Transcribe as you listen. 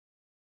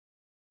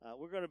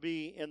We're going to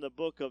be in the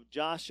book of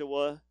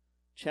Joshua,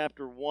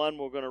 chapter 1.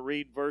 We're going to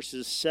read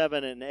verses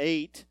 7 and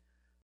 8,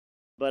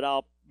 but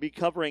I'll be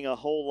covering a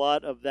whole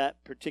lot of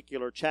that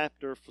particular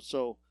chapter.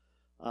 So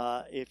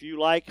if you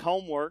like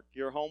homework,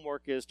 your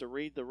homework is to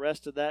read the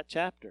rest of that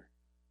chapter.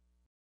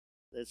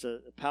 It's a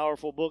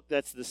powerful book.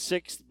 That's the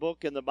 6th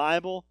book in the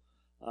Bible.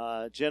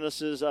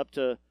 Genesis up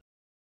to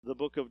the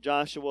book of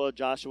Joshua.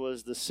 Joshua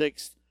is the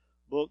 6th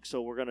book,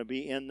 so we're going to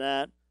be in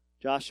that.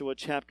 Joshua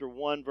chapter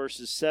 1,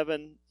 verses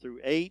 7 through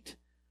 8.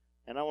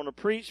 And I want to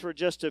preach for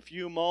just a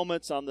few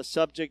moments on the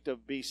subject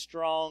of be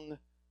strong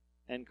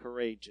and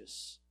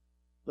courageous.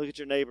 Look at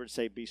your neighbor and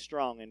say, be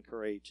strong and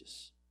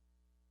courageous.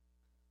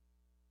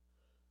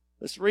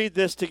 Let's read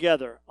this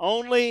together.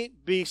 Only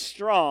be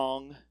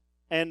strong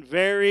and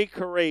very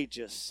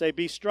courageous. Say,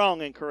 be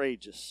strong and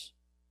courageous.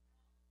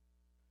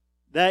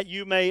 That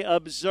you may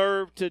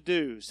observe to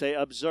do. Say,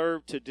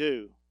 observe to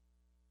do.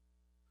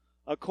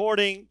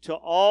 According to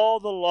all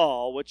the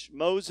law which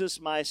Moses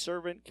my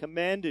servant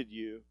commanded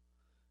you,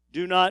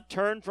 do not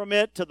turn from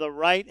it to the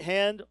right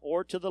hand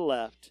or to the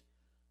left,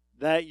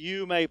 that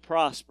you may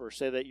prosper.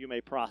 Say that you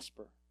may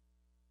prosper.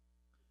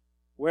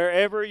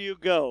 Wherever you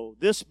go,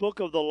 this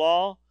book of the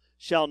law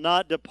shall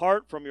not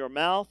depart from your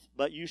mouth,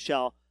 but you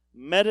shall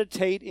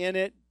meditate in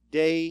it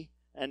day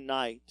and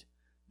night,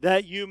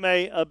 that you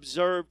may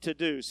observe to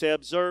do. Say,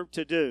 observe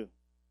to do.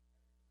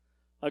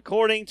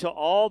 According to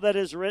all that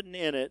is written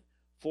in it,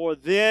 for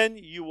then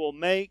you will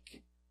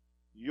make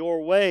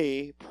your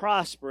way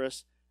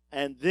prosperous,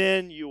 and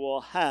then you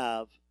will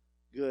have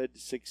good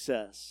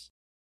success.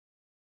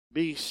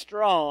 Be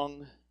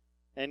strong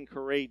and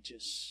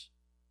courageous.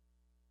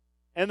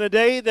 In the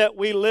day that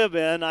we live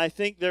in, I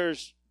think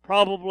there's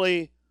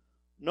probably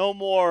no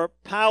more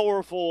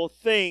powerful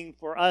thing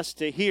for us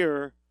to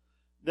hear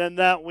than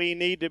that we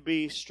need to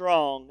be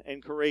strong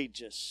and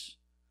courageous.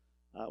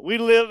 We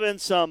live in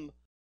some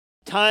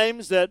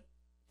times that,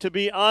 to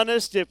be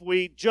honest, if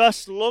we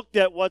just looked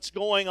at what's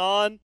going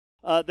on,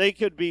 they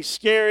could be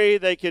scary,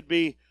 they could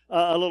be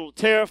a little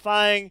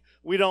terrifying.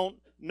 We don't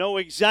know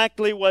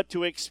exactly what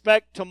to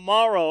expect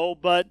tomorrow,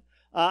 but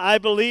I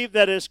believe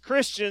that as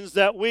Christians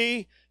that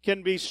we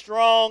can be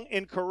strong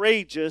and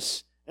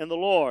courageous in the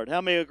Lord. How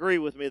many agree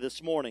with me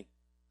this morning?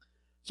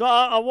 So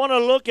I want to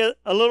look at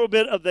a little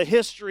bit of the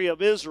history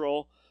of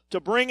Israel to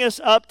bring us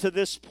up to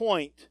this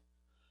point.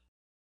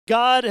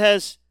 God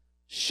has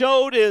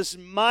showed His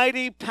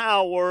mighty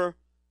power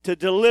to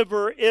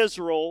deliver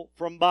Israel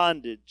from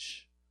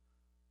bondage.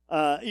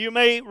 You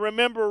may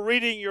remember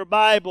reading your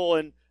Bible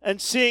and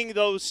seeing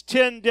those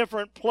 10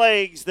 different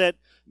plagues that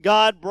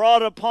God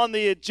brought upon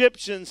the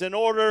Egyptians in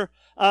order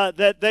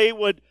that they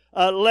would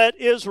let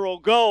Israel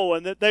go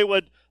and that they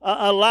would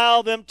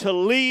allow them to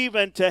leave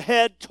and to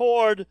head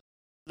toward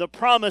the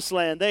promised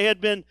land. They had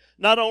been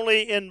not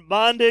only in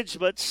bondage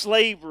but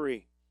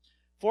slavery.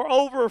 For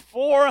over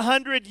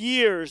 400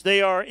 years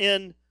they are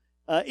in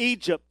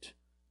Egypt,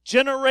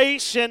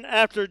 generation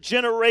after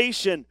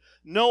generation,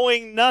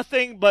 knowing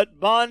nothing but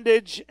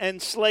bondage and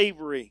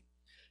slavery.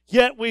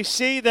 Yet we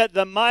see that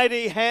the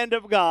mighty hand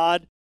of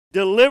God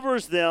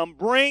delivers them,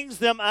 brings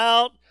them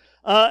out,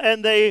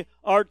 and they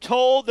are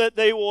told that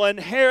they will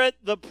inherit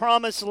the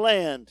promised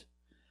land.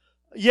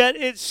 Yet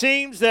it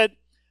seems that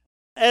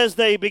as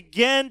they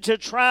began to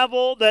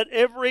travel, that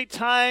every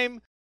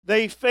time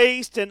they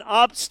faced an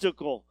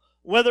obstacle,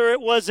 whether it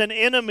was an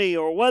enemy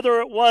or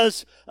whether it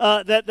was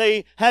that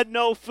they had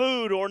no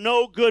food or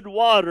no good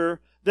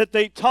water, that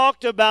they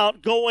talked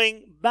about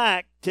going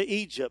back to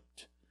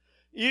Egypt.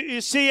 You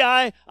see,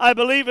 I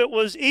believe it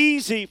was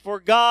easy for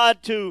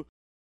God to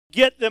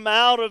get them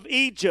out of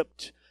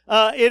Egypt.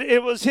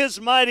 It was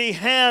His mighty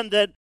hand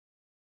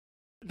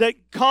that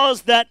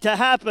caused that to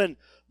happen.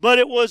 But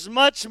it was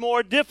much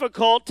more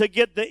difficult to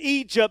get the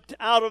Egypt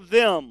out of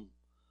them.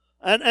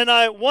 And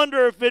I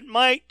wonder if it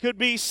could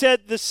be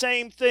said the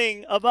same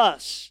thing of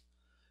us.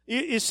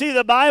 You see,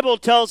 the Bible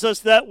tells us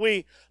that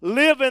we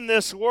live in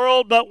this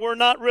world, but we're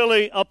not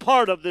really a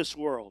part of this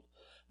world.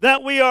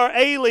 That we are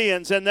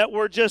aliens and that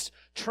we're just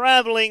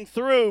traveling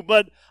through.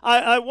 But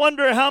I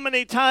wonder how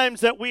many times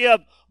that we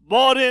have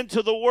bought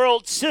into the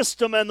world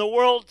system and the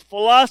world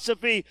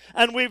philosophy,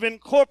 and we've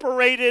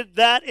incorporated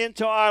that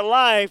into our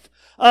life.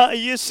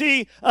 You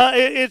see,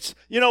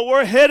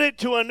 we're headed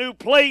to a new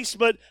place,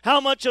 but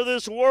how much of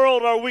this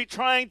world are we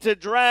trying to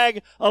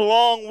drag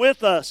along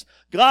with us?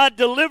 God,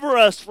 deliver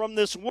us from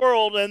this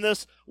world and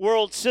this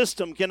world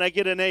system. Can I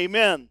get an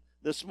amen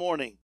this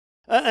morning?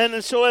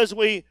 And so as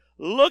we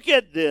look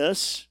at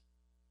this,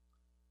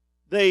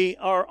 they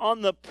are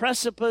on the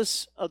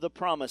precipice of the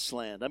promised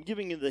land. I'm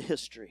giving you the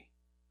history.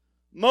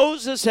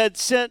 Moses had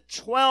sent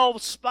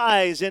 12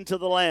 spies into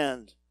the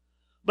land,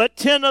 but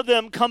 10 of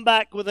them come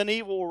back with an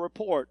evil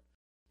report.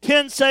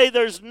 10 say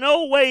there's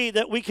no way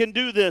that we can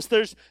do this.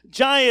 There's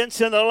giants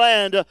in the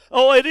land.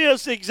 It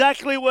is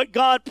exactly what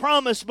God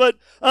promised, but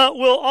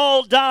we'll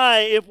all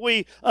die if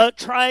we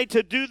try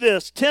to do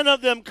this. 10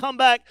 of them come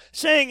back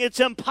saying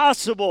it's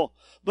impossible,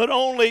 but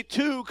only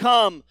 2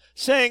 come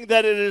saying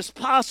that it is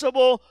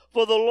possible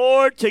for the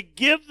Lord to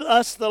give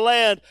us the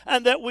land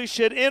and that we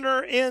should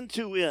enter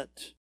into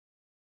it.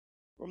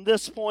 From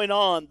this point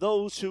on,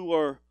 those who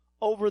were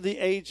over the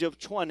age of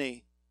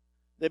 20,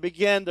 they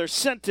began their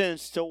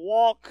sentence to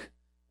walk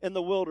in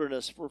the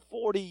wilderness for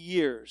 40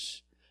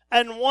 years.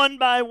 And one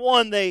by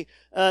one they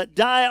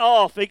die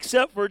off,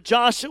 except for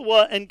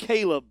Joshua and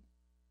Caleb.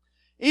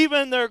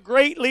 Even their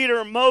great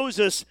leader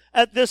Moses,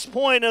 at this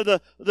point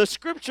of the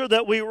scripture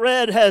that we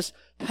read, has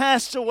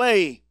passed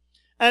away.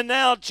 And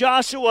now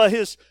Joshua,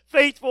 his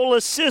faithful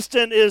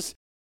assistant, is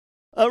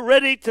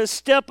ready to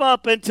step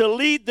up and to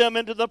lead them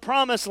into the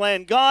promised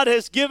land. God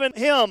has given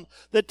him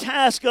the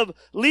task of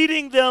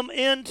leading them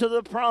into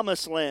the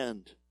promised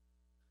land.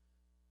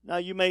 Now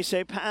you may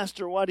say,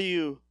 Pastor, why do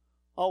you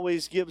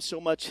always give so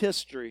much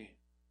history?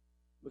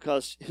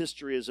 Because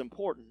history is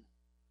important.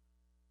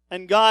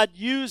 And God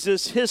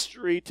uses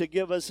history to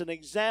give us an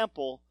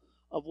example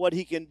of what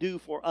he can do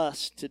for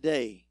us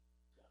today.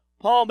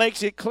 Paul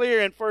makes it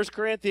clear in 1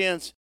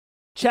 Corinthians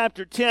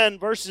chapter 10,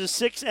 verses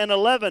 6 and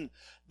 11,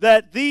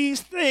 that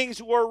these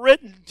things were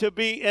written to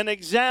be an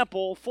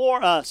example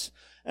for us.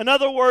 In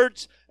other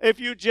words, if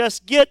you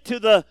just get to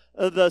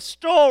the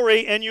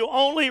story and you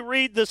only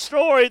read the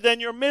story, then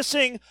you're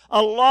missing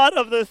a lot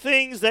of the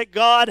things that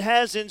God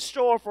has in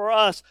store for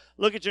us.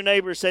 Look at your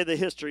neighbor and say the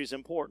history is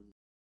important.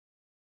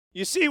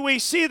 You see, we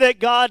see that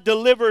God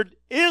delivered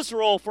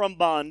Israel from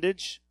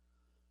bondage,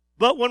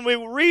 but when we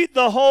read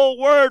the whole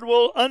word,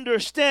 we'll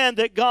understand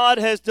that God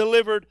has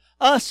delivered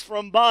us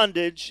from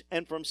bondage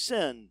and from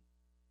sin.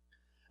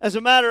 As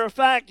a matter of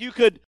fact, you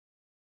could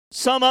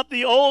sum up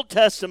the Old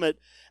Testament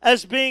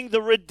as being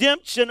the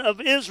redemption of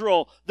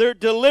Israel, their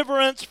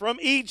deliverance from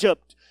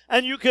Egypt.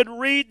 And you could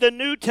read the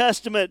New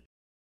Testament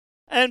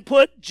and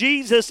put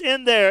Jesus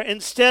in there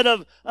instead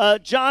of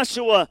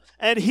Joshua,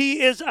 and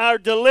he is our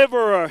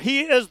deliverer.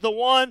 He is the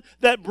one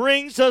that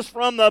brings us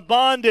from the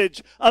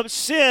bondage of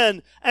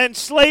sin and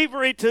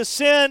slavery to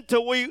sin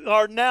till we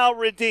are now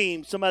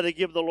redeemed. Somebody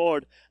give the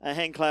Lord a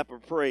hand clap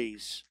of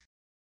praise.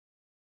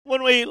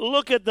 When we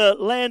look at the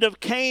land of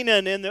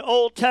Canaan in the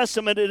Old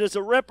Testament, it is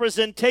a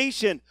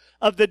representation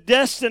of the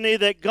destiny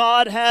that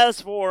God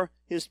has for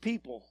his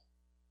people.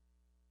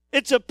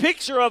 It's a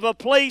picture of a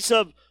place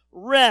of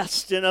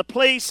rest and a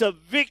place of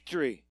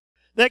victory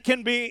that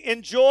can be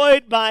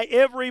enjoyed by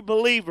every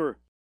believer.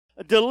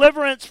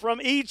 Deliverance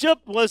from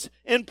Egypt was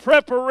in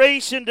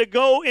preparation to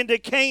go into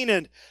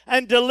Canaan,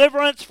 and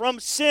deliverance from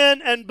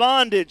sin and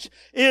bondage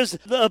is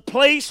the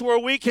place where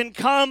we can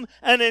come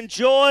and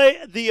enjoy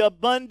the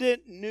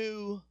abundant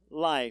new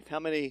life. How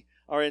many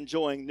are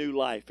enjoying new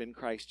life in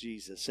Christ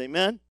Jesus?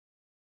 Amen?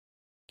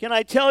 Can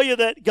I tell you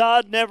that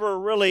God never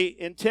really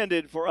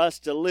intended for us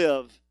to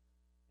live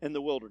in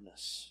the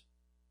wilderness?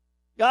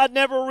 God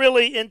never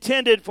really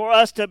intended for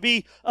us to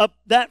be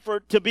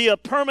a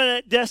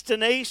permanent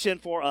destination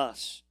for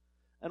us.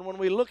 And when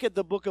we look at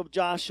the book of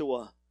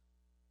Joshua,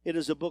 it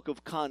is a book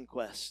of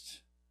conquest.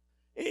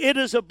 It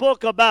is a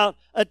book about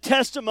a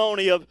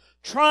testimony of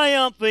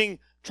triumphing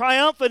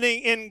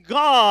in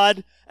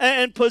God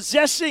and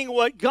possessing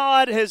what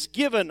God has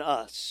given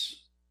us.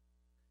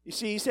 You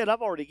see, he said,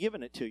 I've already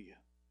given it to you.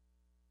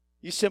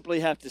 You simply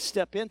have to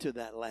step into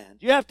that land.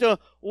 You have to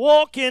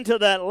walk into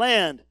that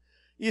land.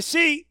 You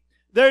see,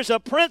 there's a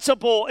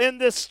principle in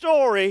this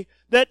story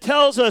that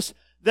tells us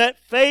that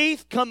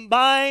faith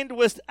combined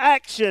with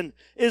action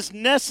is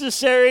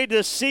necessary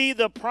to see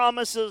the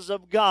promises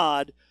of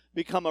God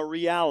become a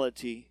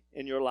reality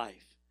in your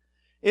life.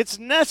 It's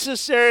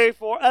necessary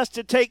for us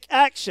to take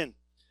action.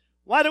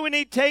 Why do we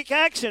need to take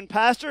action,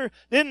 Pastor?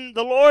 Didn't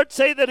the Lord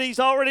say that he's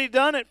already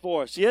done it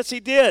for us? Yes, he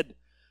did.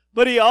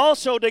 But he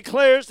also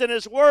declares in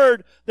his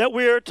word that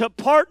we are to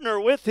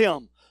partner with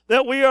him.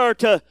 That we are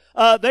to,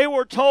 they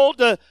were told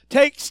to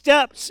take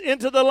steps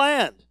into the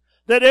land.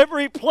 That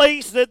every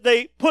place that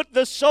they put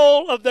the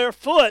sole of their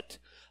foot,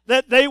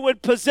 that they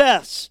would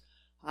possess.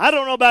 I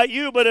don't know about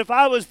you, but if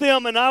I was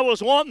them and I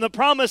was wanting the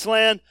promised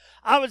land,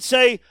 I would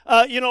say,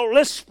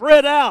 let's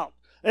spread out.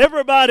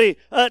 Everybody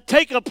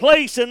take a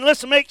place and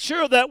let's make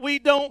sure that we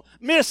don't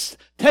miss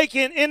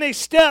taking any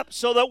steps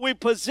so that we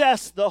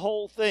possess the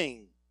whole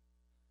thing.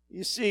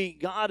 You see,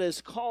 God has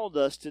called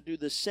us to do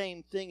the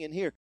same thing in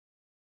here.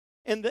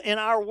 In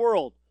our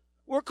world,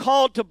 we're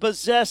called to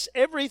possess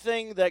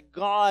everything that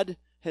God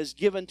has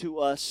given to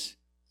us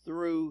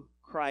through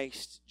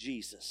Christ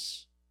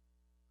Jesus.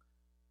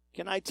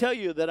 Can I tell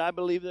you that I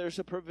believe there's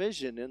a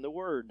provision in the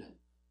Word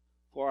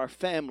for our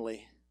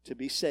family to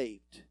be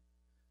saved?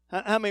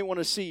 How many want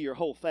to see your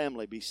whole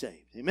family be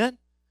saved? Amen?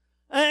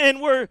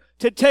 And we're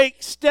to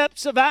take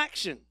steps of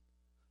action.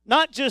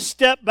 Not just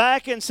step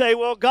back and say,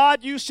 well,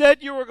 God, you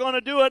said you were going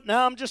to do it.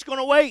 Now I'm just going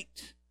to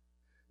wait.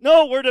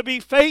 No, we're to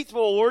be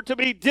faithful. We're to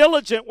be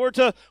diligent. We're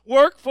to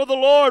work for the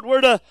Lord.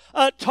 We're to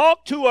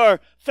talk to our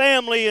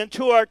family and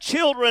to our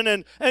children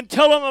and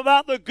tell them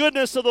about the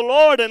goodness of the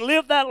Lord and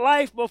live that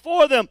life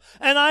before them.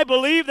 And I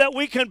believe that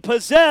we can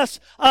possess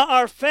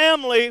our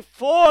family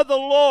for the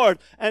Lord,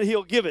 and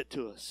he'll give it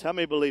to us. How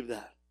many believe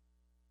that?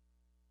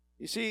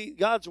 You see,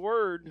 God's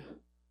word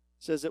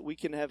says that we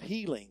can have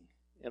healing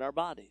in our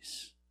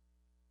bodies.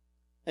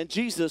 And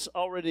Jesus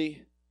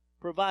already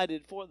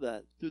provided for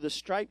that through the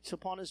stripes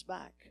upon his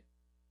back.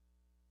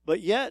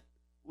 But yet,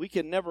 we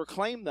can never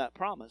claim that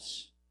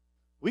promise.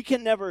 We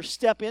can never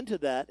step into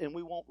that and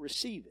we won't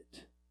receive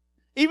it.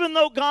 Even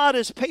though God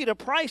has paid a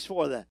price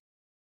for that.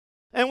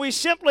 And we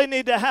simply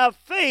need to have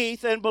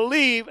faith and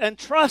believe and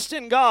trust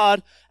in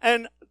God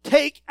and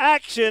take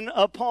action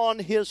upon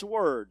his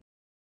word.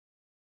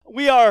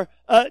 We are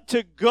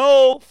to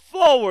go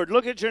forward.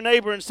 Look at your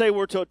neighbor and say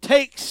we're to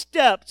take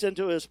steps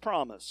into his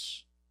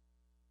promise.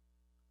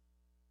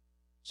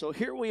 So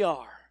here we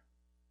are.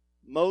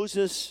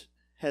 Moses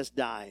has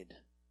died.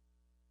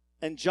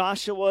 And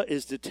Joshua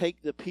is to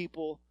take the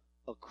people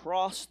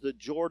across the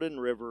Jordan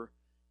River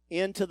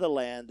into the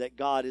land that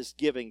God is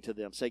giving to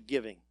them. Say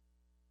giving.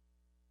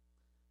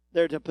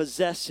 They're to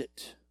possess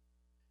it.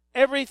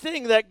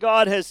 Everything that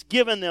God has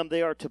given them,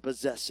 they are to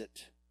possess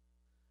it.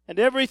 And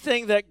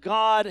everything that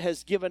God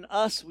has given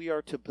us, we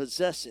are to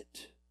possess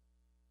it.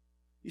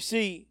 You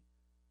see,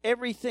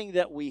 everything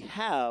that we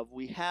have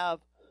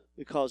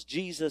because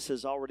Jesus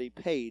has already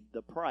paid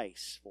the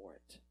price for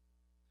it.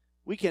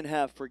 We can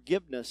have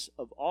forgiveness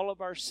of all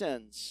of our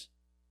sins,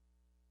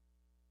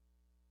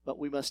 but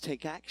we must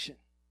take action.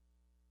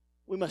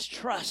 We must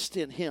trust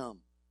in him.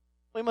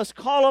 We must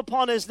call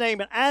upon his name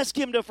and ask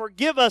him to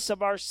forgive us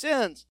of our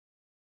sins.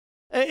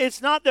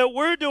 It's not that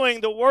we're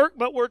doing the work,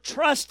 but we're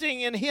trusting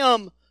in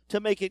him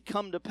to make it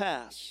come to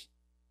pass.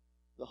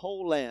 The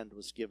whole land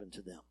was given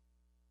to them.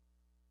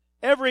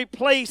 Every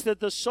place that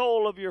the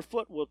sole of your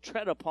foot will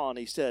tread upon,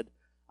 he said,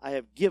 I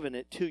have given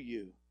it to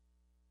you.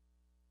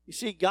 You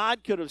see,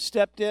 God could have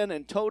stepped in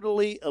and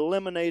totally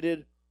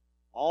eliminated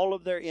all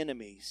of their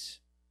enemies.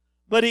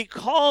 But he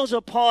calls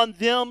upon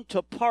them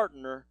to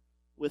partner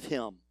with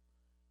him.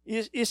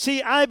 You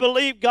see, I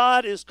believe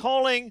God is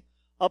calling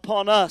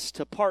upon us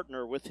to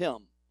partner with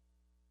him.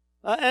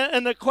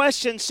 And the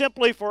question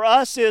simply for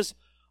us is,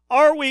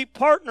 are we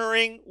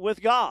partnering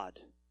with God?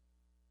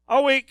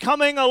 Are we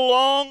coming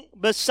along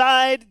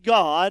beside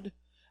God?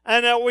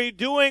 And are we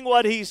doing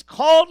what he's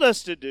called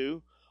us to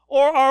do?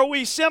 Or are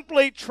we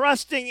simply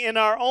trusting in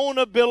our own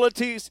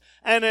abilities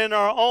and in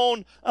our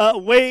own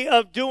way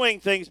of doing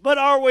things? But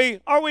are we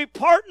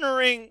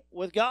partnering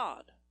with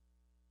God?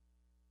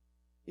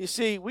 You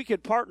see, we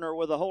could partner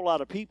with a whole lot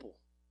of people.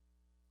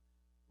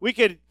 We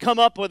could come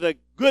up with a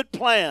good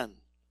plan.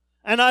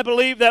 And I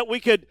believe that we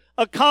could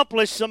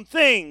accomplish some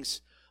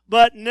things.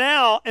 But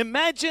now,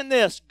 imagine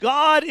this.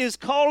 God is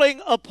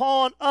calling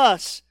upon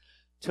us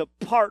to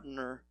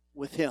partner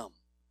with him.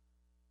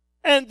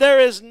 And there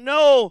is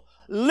no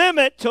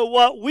limit to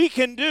what we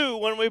can do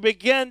when we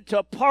begin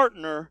to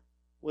partner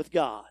with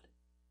God.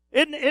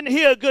 Isn't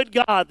he a good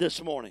God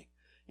this morning?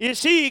 You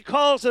see, he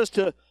calls us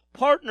to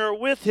partner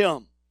with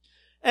him.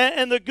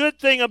 And the good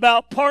thing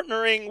about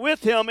partnering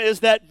with him is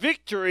that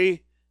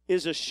victory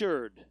is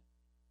assured.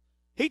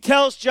 He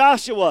tells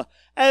Joshua,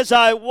 as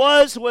I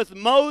was with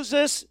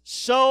Moses,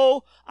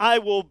 so I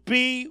will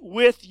be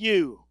with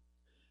you.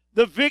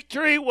 The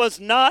victory was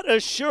not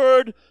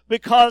assured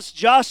because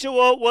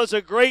Joshua was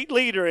a great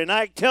leader. And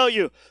I tell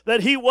you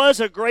that he was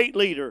a great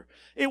leader.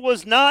 It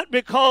was not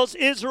because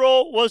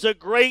Israel was a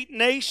great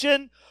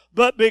nation,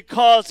 but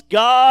because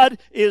God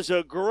is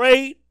a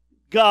great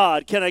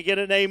God. Can I get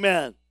an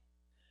amen?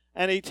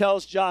 And he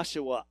tells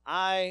Joshua,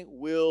 I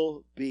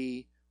will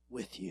be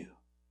with you.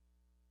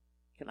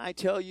 Can I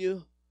tell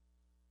you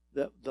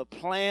that the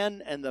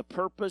plan and the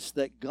purpose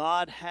that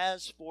God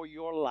has for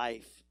your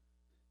life,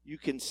 you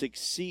can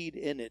succeed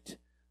in it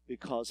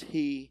because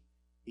he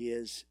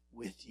is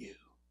with you.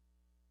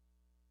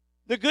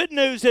 The good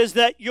news is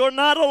that you're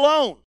not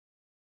alone.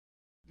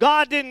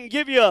 God didn't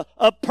give you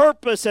a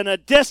purpose and a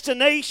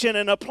destination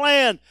and a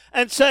plan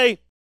and say,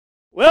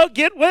 well,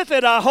 get with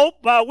it. I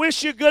hope, I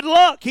wish you good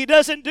luck. He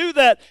doesn't do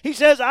that. He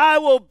says, I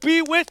will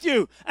be with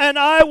you, and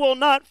I will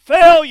not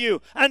fail you,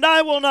 and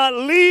I will not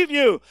leave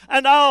you,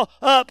 and I'll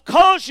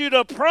cause you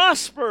to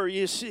prosper,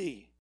 you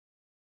see.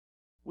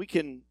 We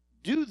can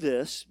do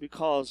this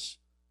because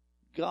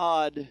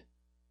God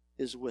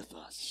is with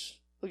us.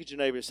 Look at your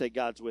neighbor and say,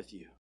 God's with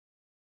you.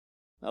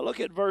 Now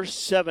look at verse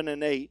 7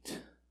 and 8.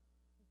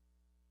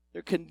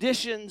 They're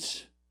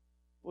conditions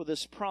for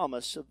this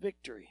promise of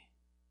victory.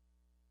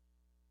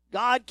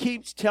 God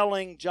keeps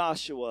telling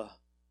Joshua,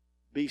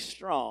 be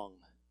strong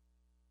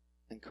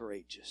and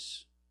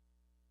courageous.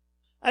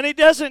 And he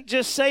doesn't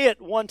just say it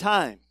one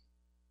time.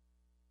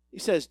 He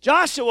says,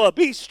 Joshua,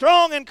 be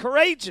strong and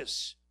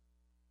courageous.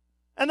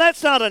 And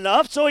that's not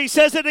enough, so he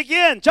says it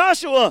again.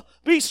 Joshua,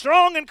 be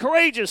strong and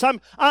courageous.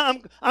 I'm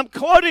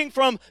quoting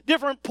from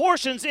different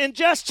portions in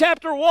just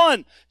chapter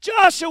 1.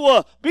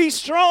 Joshua, be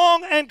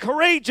strong and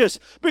courageous,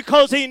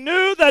 because he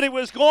knew that he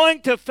was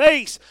going to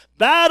face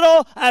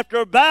battle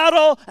after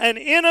battle and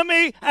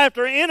enemy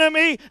after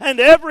enemy. And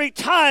every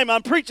time,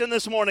 I'm preaching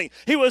this morning,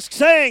 he was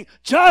saying,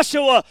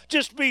 Joshua,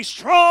 just be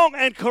strong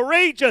and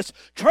courageous.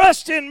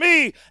 Trust in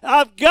me.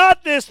 I've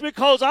got this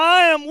because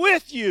I am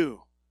with you.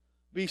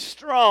 Be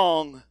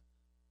strong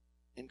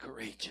and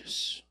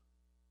courageous.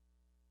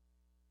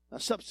 Now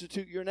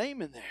substitute your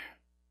name in there.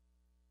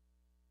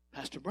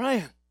 Pastor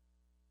Bryan.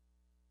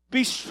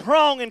 Be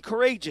strong and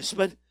courageous.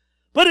 But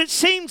it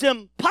seems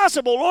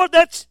impossible. Lord,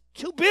 that's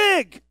too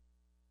big.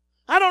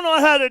 I don't know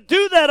how to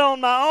do that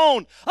on my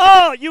own.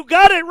 Oh, you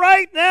got it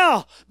right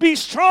now. Be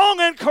strong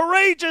and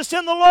courageous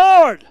in the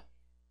Lord.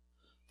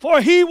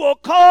 For He will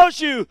cause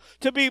you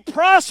to be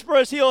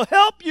prosperous. He'll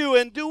help you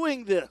in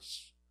doing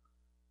this.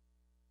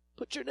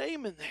 Put your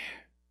name in there.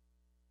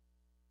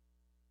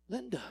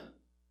 Linda,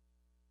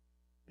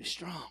 be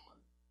strong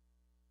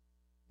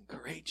and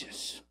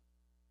courageous.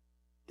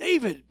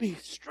 David, be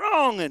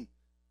strong and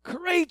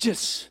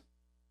courageous.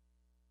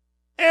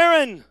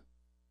 Aaron,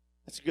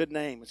 that's a good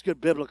name. It's a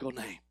good biblical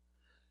name.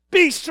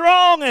 Be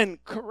strong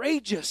and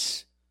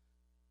courageous.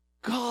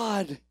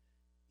 God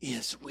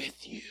is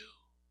with you.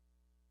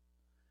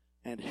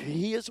 And if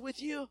He is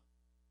with you,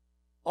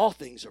 all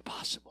things are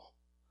possible.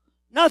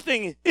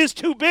 Nothing is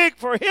too big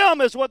for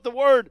Him, is what the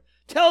Word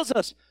tells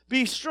us.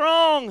 Be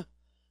strong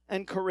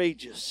and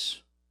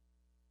courageous.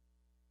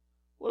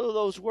 What do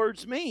those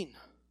words mean?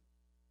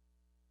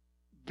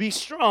 Be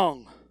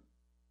strong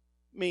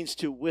means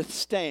to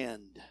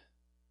withstand,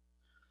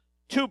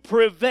 to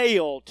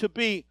prevail, to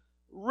be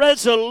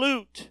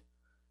resolute,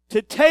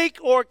 to take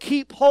or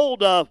keep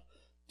hold of,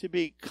 to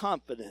be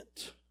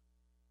confident.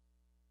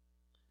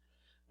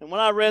 And when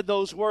I read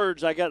those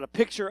words, I got a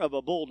picture of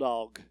a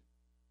bulldog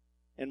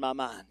in my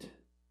mind.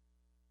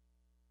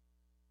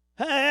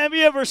 Have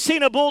you ever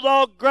seen a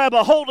bulldog grab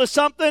a hold of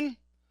something?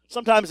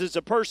 Sometimes it's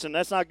a person.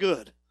 That's not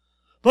good.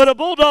 But a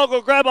bulldog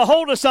will grab a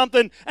hold of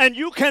something and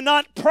you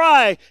cannot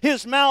pry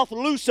his mouth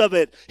loose of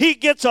it. He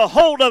gets a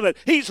hold of it.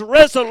 He's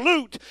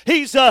resolute.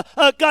 He's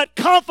got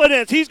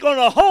confidence. He's going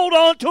to hold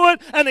on to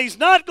it and he's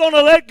not going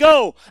to let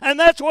go. And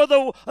that's where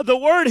the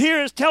word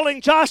here is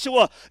telling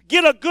Joshua,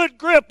 get a good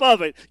grip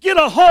of it. Get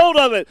a hold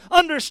of it.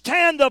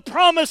 Understand the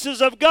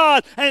promises of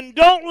God and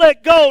don't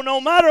let go no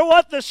matter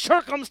what the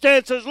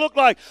circumstances look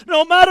like.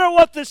 No matter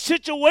what the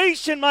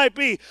situation might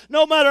be.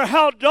 No matter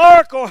how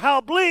dark or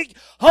how bleak.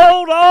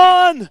 Hold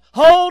on.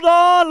 Hold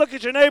on. Look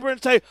at your neighbor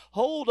and say,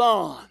 hold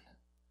on.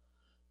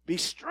 Be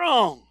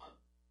strong.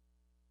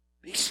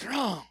 Be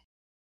strong.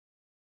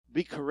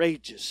 Be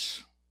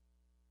courageous.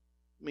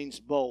 Means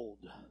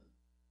bold,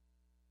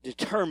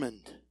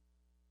 determined,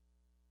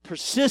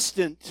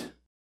 persistent,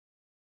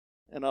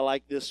 and I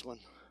like this one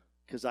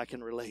because I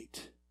can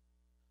relate.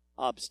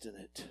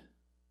 Obstinate.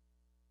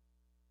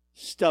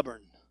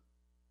 Stubborn.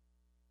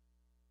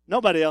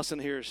 Nobody else in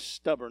here is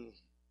stubborn,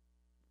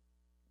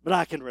 but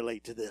I can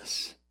relate to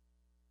this.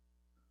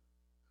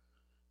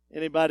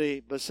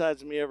 Anybody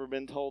besides me ever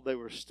been told they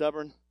were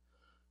stubborn?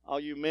 All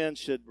you men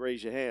should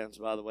raise your hands,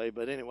 by the way.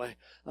 But anyway,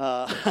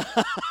 I'm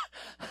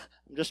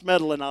just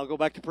meddling. I'll go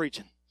back to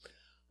preaching.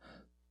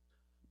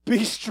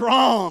 Be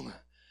strong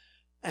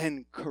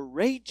and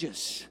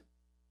courageous.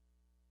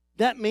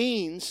 That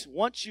means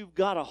once you've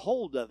got a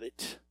hold of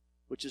it,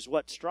 which is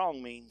what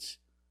strong means,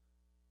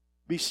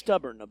 be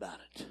stubborn about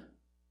it.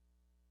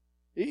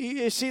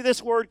 You see,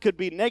 this word could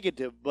be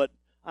negative, but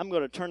I'm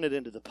going to turn it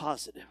into the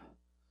positive.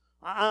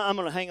 I'm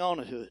going to hang on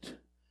to it.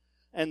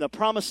 And the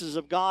promises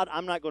of God,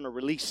 I'm not going to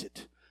release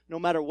it. No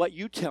matter what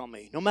you tell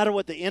me, no matter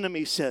what the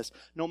enemy says,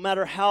 no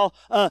matter how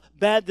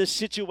bad this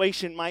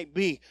situation might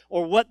be,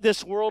 or what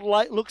this world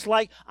looks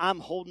like,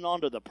 I'm holding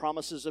on to the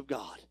promises of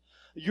God.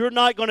 You're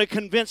not going to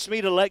convince me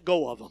to let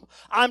go of them.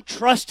 I'm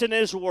trusting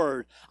His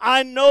Word.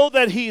 I know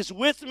that He's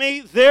with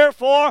me,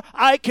 therefore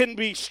I can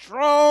be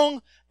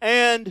strong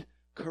and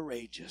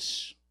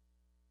courageous.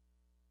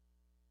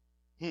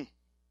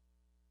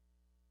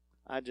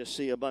 I just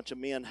see a bunch of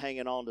men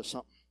hanging on to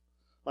something.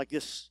 Like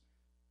this,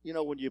 you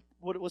know, when you,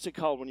 what's it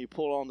called when you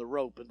pull on the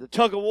rope? The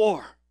tug of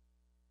war.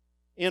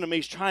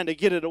 Enemy's trying to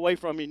get it away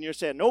from you and you're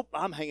saying, nope,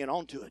 I'm hanging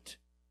on to it.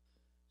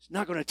 It's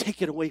not going to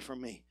take it away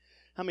from me.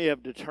 How many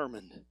have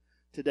determined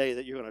today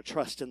that you're going to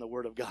trust in the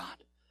Word of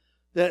God?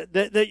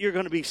 That you're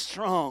going to be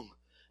strong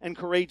and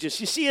courageous.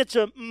 You see, it's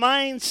a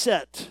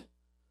mindset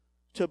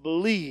to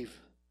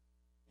believe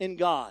in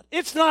God.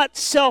 It's not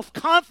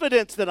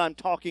self-confidence that I'm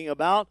talking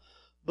about,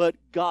 but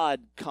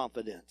God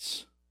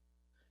confidence.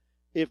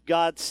 If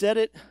God said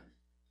it,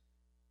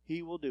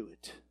 He will do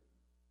it.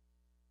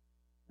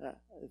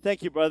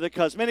 Thank you, brother,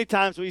 because many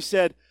times we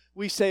say,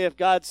 if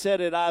God said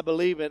it, I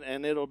believe it,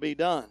 and it'll be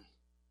done.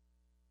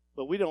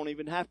 But we don't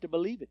even have to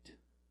believe it.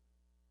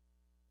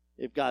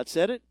 If God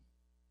said it,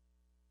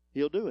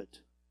 He'll do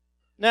it.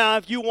 Now,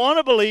 if you want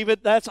to believe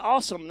it, that's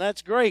awesome.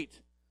 That's great.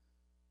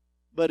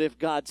 But if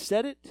God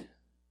said it,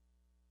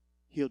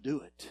 He'll do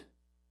it.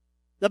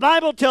 The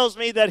Bible tells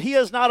me that He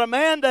is not a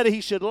man that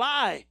He should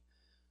lie,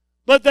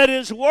 but that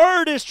His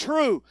Word is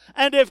true.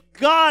 And if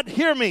God,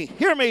 hear me.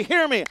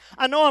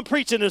 I know I'm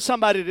preaching to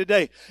somebody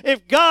today.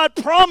 If God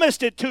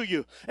promised it to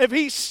you, if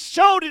He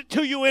showed it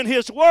to you in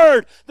His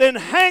Word, then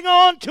hang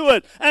on to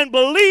it and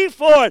believe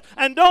for it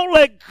and don't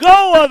let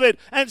go of it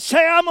and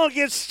say, I'm going to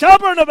get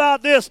stubborn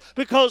about this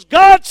because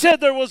God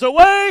said there was a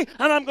way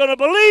and I'm going to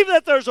believe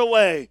that there's a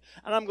way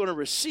and I'm going to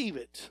receive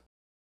it.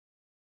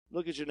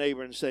 Look at your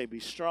neighbor and say, be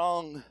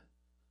strong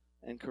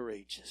and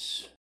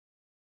courageous.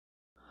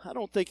 I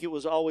don't think it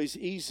was always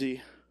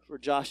easy for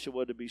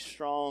Joshua to be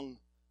strong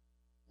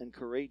and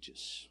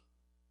courageous.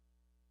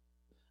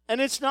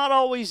 And it's not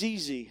always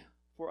easy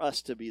for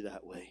us to be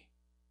that way.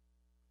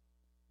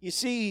 You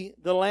see,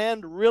 the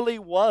land really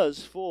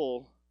was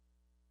full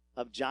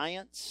of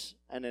giants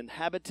and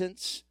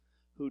inhabitants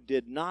who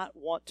did not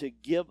want to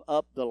give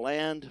up the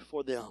land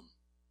for them.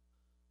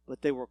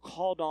 But they were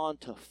called on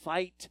to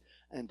fight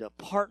and to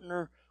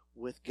partner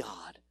with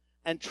God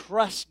and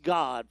trust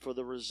God for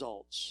the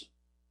results.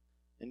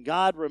 And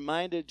God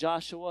reminded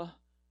Joshua,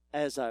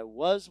 as I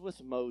was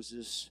with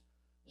Moses,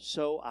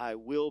 so I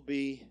will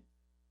be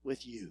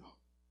with you.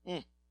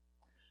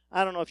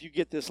 I don't know if you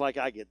get this like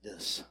I get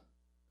this.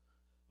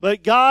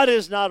 But God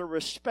is not a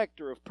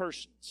respecter of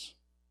persons.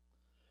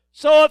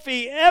 So if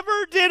he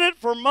ever did it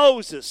for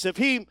Moses, if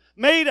he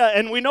made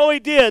and we know he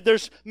did,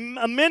 there's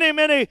many,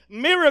 many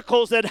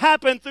miracles that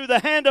happened through the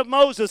hand of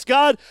Moses.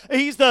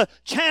 He's the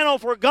channel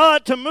for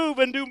God to move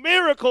and do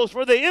miracles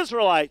for the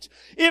Israelites.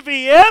 If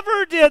he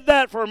ever did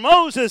that for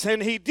Moses,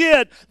 and he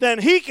did, then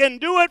he can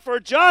do it for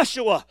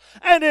Joshua.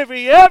 And if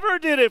he ever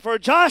did it for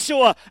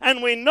Joshua,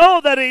 and we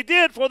know that he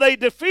did, for they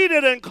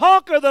defeated and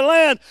conquered the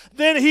land,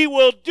 then he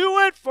will do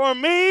it for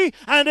me.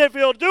 And if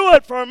he'll do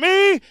it for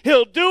me,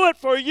 he'll do it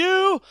for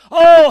you.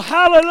 Oh,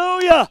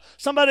 hallelujah.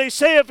 Somebody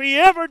say, if he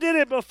ever did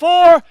it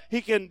before, he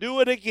can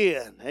do it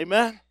again.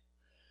 Amen.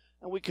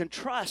 And we can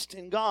trust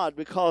in God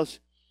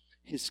because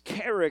his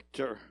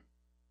character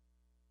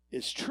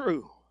is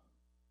true.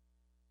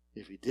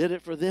 If he did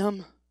it for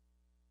them,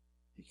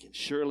 he can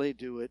surely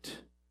do it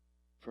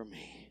for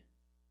me.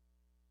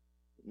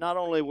 Not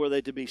only were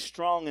they to be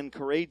strong and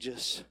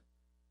courageous,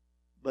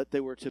 but they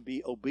were to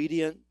be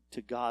obedient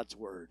to God's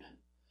word.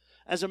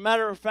 As a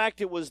matter of fact,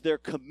 it was their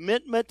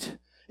commitment.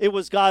 It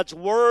was God's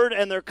word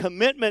and their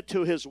commitment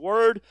to his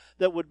word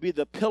that would be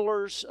the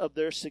pillars of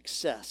their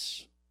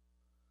success.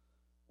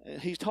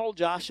 He told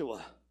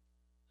Joshua,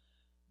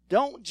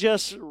 don't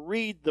just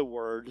read the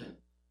word,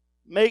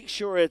 make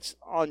sure it's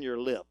on your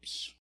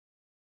lips.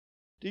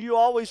 Do you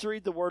always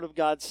read the word of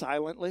God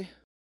silently?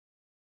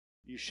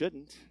 You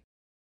shouldn't.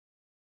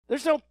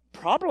 There's no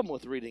problem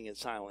with reading it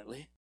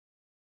silently.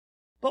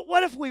 But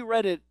what if we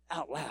read it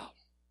out loud?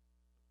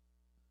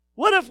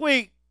 What if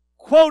we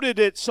quoted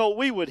it so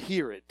we would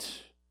hear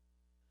it?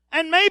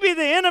 And maybe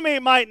the enemy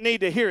might need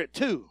to hear it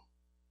too.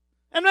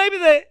 And maybe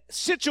the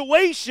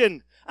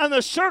situation and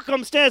the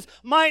circumstance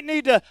might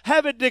need to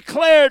have it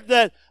declared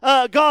that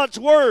God's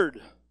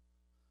word.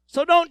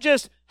 So don't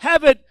just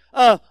have it,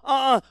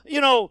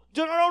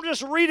 don't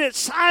just read it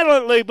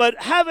silently,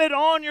 but have it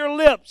on your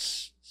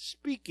lips.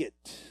 Speak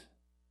it.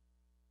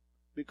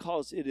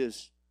 Because it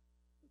is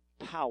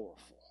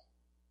powerful.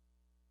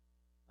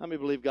 How many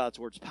believe God's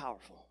word's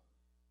powerful?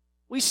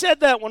 We said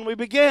that when we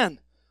began.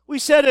 We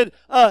said it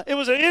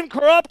was an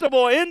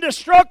incorruptible,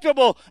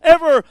 indestructible,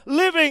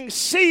 ever-living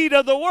seed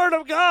of the Word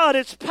of God.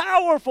 It's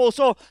powerful.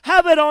 So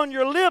have it on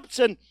your lips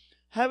and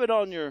have it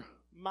on your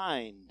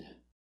mind.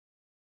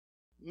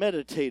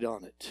 Meditate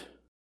on it.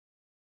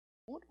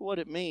 I wonder what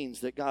it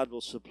means that God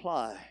will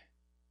supply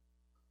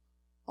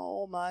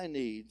all my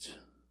needs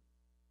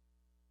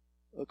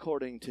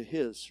according to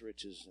his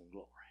riches and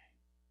glory.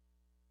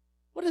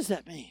 What does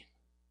that mean?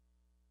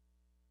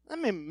 Let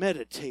me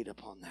meditate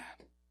upon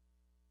that.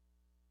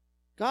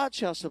 God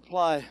shall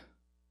supply,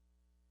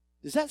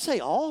 does that say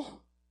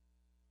all?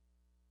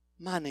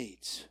 My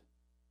needs.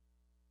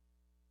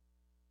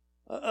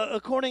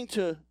 According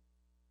to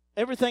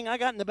everything I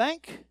got in the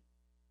bank?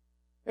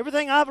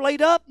 Everything I've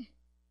laid up?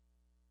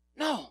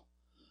 No.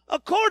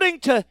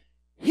 According to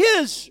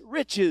his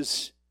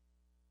riches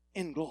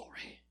in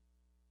glory.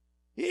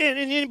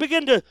 And you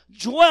begin to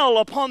dwell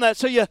upon that.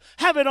 So you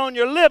have it on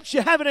your lips,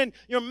 you have it in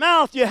your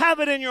mouth, you have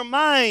it in your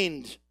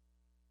mind.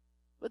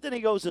 But then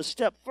he goes a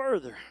step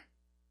further.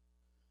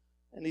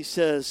 And he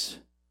says,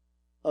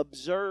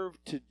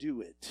 observe to do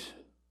it.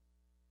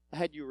 I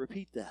had you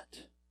repeat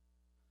that.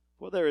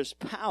 For there is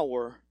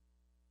power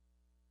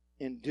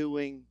in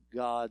doing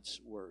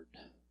God's word.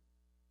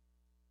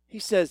 He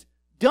says,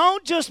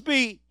 don't just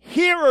be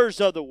hearers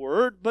of the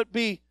word, but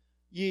be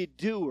ye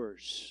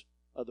doers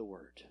of the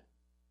word.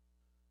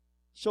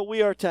 So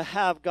we are to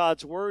have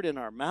God's word in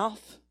our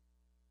mouth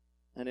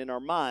and in our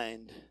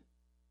mind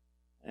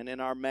and in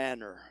our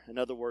manner. In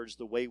other words,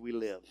 the way we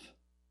live.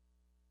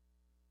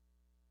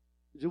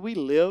 Do we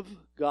live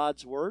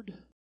God's word?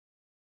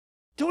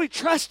 Do we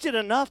trust it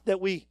enough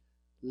that we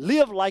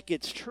live like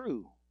it's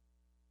true?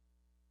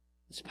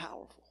 It's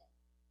powerful.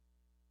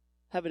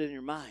 Have it in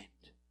your mind.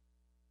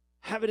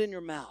 Have it in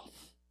your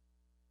mouth.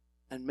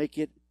 And make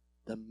it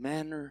the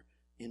manner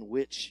in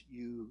which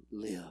you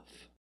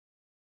live.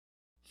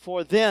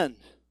 For then,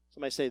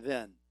 somebody say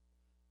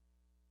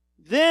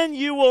then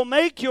you will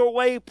make your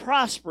way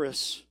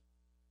prosperous,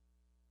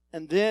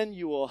 and then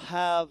you will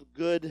have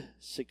good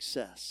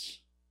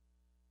success.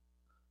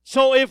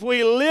 So if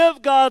we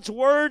live God's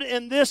word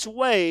in this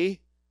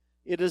way,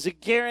 it is a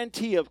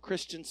guarantee of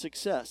Christian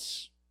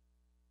success.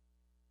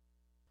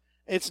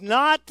 It's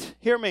not,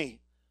 hear me,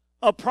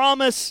 a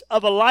promise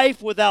of a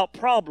life without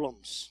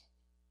problems.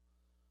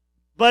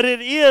 But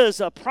it is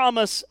a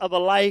promise of a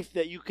life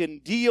that you can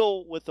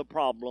deal with the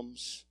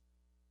problems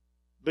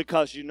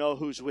because you know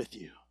who's with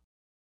you.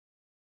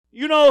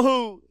 You know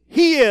who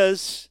He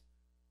is,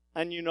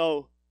 and you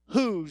know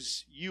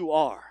whose you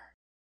are.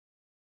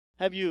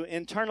 Have you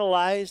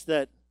internalized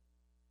that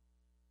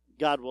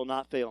God will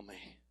not fail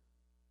me?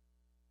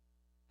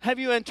 Have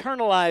you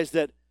internalized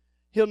that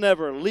He'll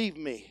never leave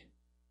me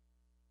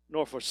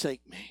nor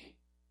forsake me?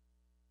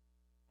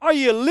 Are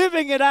you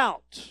living it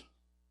out?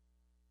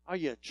 Are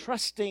you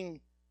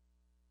trusting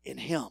in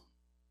Him?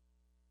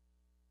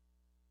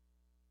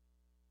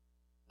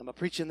 Am I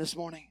preaching this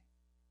morning?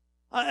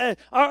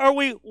 Are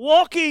we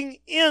walking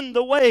in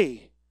the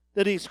way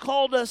that He's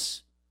called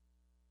us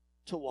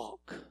to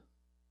walk?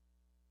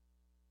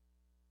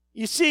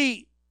 You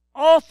see,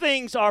 all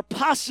things are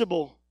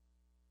possible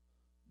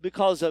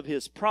because of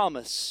His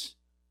promise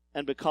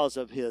and because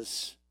of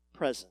His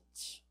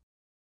presence.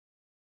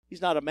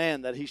 He's not a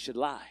man that He should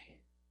lie.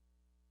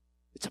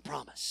 It's a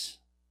promise.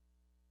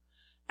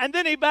 And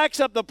then He backs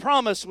up the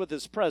promise with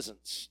His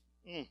presence.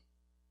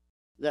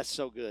 That's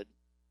so good.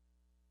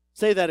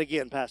 Say that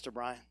again, Pastor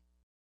Bryan.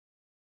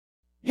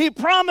 He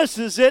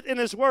promises it in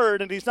His Word,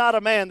 and He's not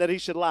a man that He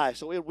should lie,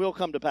 so it will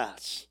come to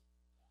pass.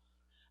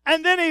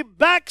 And then He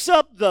backs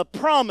up the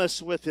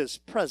promise with His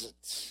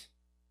presence.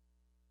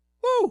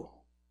 Woo!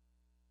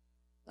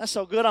 That's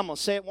so good, I'm going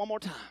to say it one more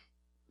time,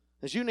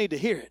 because you need to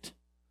hear it.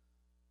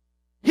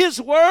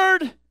 His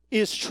Word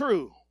is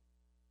true.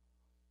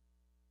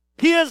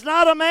 He is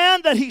not a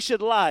man that He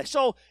should lie.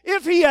 So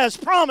if He has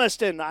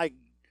promised, and I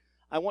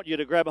want you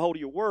to grab a hold of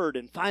your Word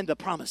and find the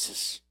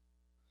promises.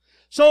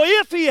 So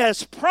if He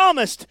has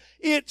promised,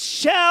 it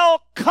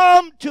shall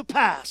come to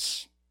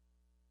pass.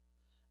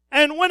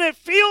 And when it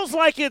feels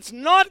like it's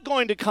not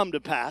going to come to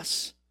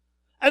pass,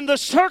 and the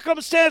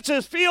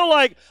circumstances feel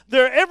like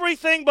they're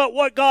everything but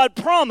what God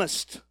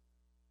promised,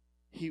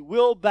 He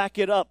will back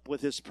it up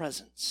with His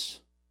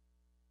presence.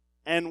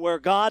 And where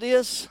God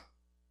is,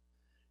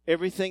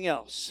 everything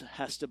else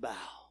has to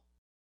bow.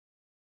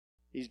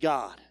 He's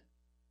God,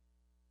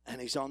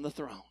 and He's on the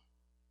throne.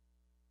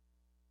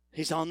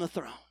 He's on the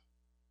throne.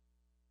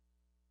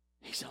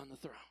 He's on the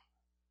throne.